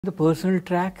The personal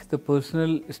track, the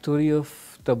personal story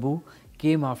of Tabu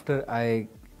came after I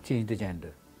changed the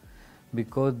gender,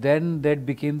 because then that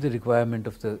became the requirement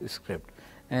of the script,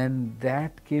 and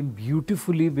that came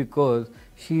beautifully because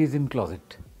she is in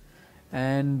closet,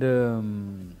 and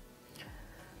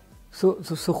so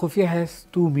Khufiya has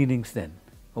two meanings then.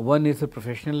 One is a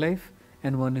professional life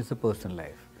and one is a personal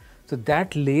life. So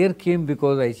that layer came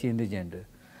because I changed the gender,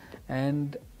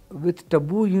 and with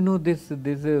Tabu, you know, there's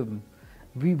a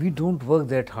we don't work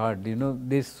that hard, you know.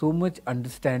 There's so much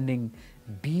understanding,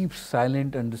 deep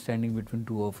silent understanding between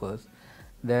two of us,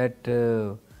 that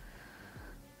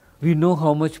we know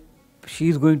how much she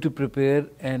is going to prepare,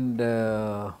 and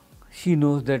she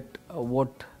knows that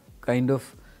what kind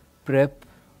of prep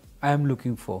I am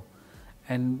looking for.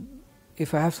 And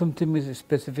if I have something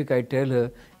specific, I tell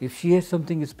her. If she has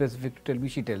something specific to tell me,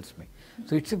 she tells me.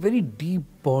 So it's a very deep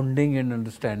bonding and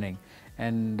understanding,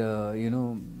 and you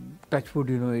know, touch wood,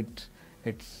 you know,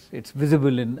 it's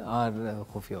visible in our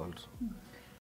Khufiya also.